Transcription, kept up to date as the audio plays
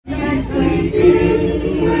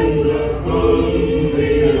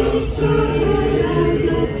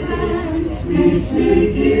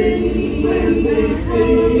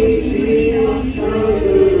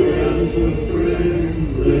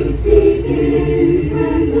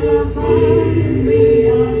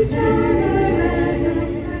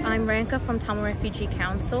from Tamil Refugee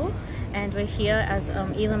Council, and we're here as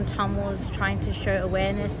Eelam Tamils trying to show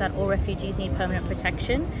awareness that all refugees need permanent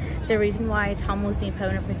protection. The reason why Tamils need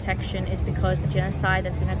permanent protection is because the genocide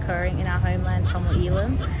that's been occurring in our homeland, Tamil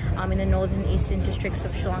Eelam, in the northern eastern districts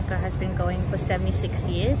of Sri Lanka has been going for 76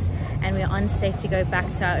 years, and we are unsafe to go back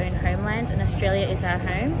to our own homeland, and Australia is our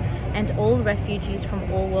home, and all refugees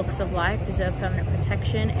from all walks of life deserve permanent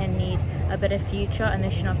protection and need a better future, and they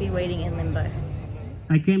should not be waiting in limbo.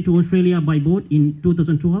 I came to Australia by boat in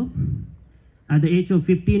 2012 at the age of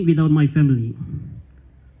 15 without my family.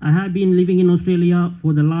 I have been living in Australia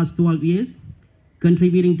for the last 12 years,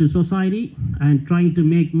 contributing to society and trying to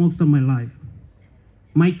make most of my life.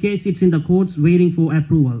 My case sits in the courts waiting for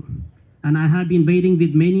approval, and I have been waiting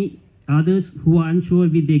with many others who are unsure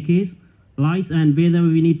with their case, lies, and whether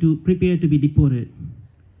we need to prepare to be deported.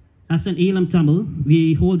 As an Eelam Tamil,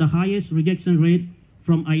 we hold the highest rejection rate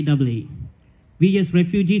from IAA. We as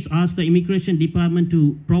refugees ask the immigration department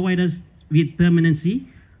to provide us with permanency,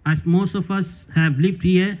 as most of us have lived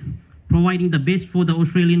here, providing the best for the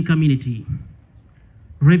Australian community.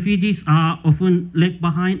 Refugees are often left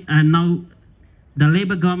behind, and now the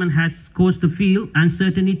Labor government has cause to feel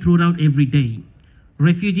uncertainty throughout every day.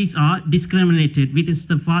 Refugees are discriminated within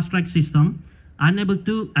the fast-track system, unable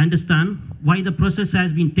to understand why the process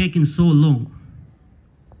has been taken so long.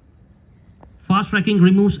 Fast-tracking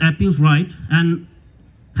removes appeals right and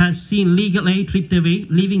has seen legal aid stripped away,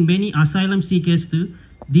 leaving many asylum seekers to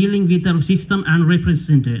dealing with the system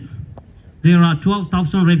unrepresented. There are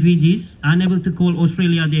 12,000 refugees unable to call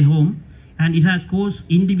Australia their home, and it has caused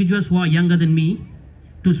individuals who are younger than me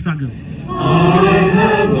to struggle. I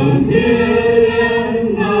have a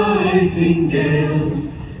million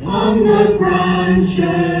nightingales on the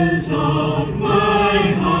branches of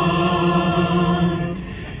my heart,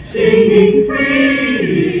 singing freedom,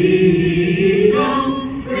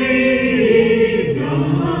 freedom,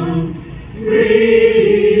 freedom,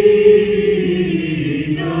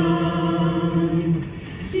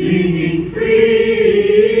 singing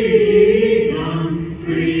freedom,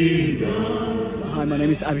 freedom. Hi, my name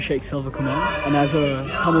is Abishek Selvakumar, and as a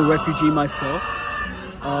Tamil refugee myself,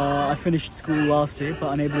 I finished school last year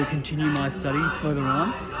but unable to continue my studies further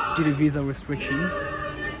on due to visa restrictions,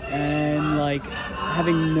 and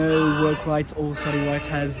having no work rights or study rights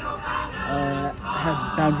has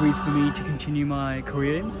boundaries for me to continue my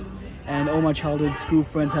career, and all my childhood school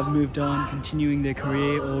friends have moved on, continuing their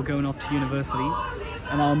career or going off to university,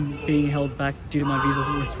 and I'm being held back due to my visa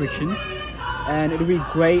restrictions. And it would be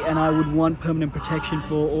great, and I would want permanent protection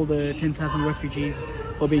for all the 10,000 refugees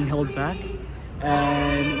who are being held back,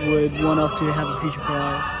 and would want us to have a future for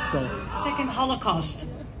ourselves. Second Holocaust,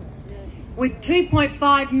 with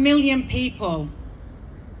 2.5 million people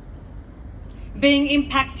being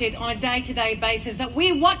impacted on a day-to-day basis, that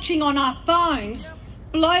we're watching on our phones,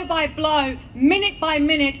 blow by blow, minute by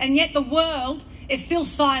minute, and yet the world is still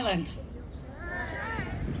silent.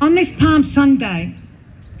 On this Palm Sunday,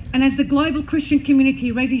 and as the global Christian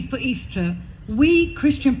community readies for Easter, we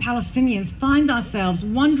Christian Palestinians find ourselves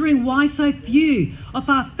wondering why so few of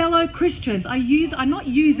our fellow Christians are not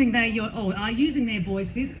using their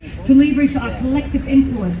voices to leverage our collective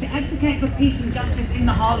influence to advocate for peace and justice in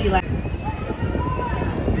the Holy Land.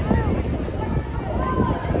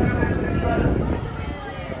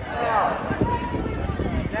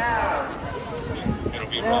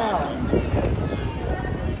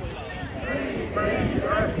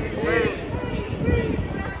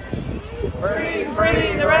 Free,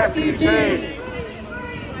 free the refugees!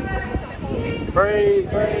 Free,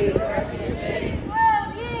 free the refugees!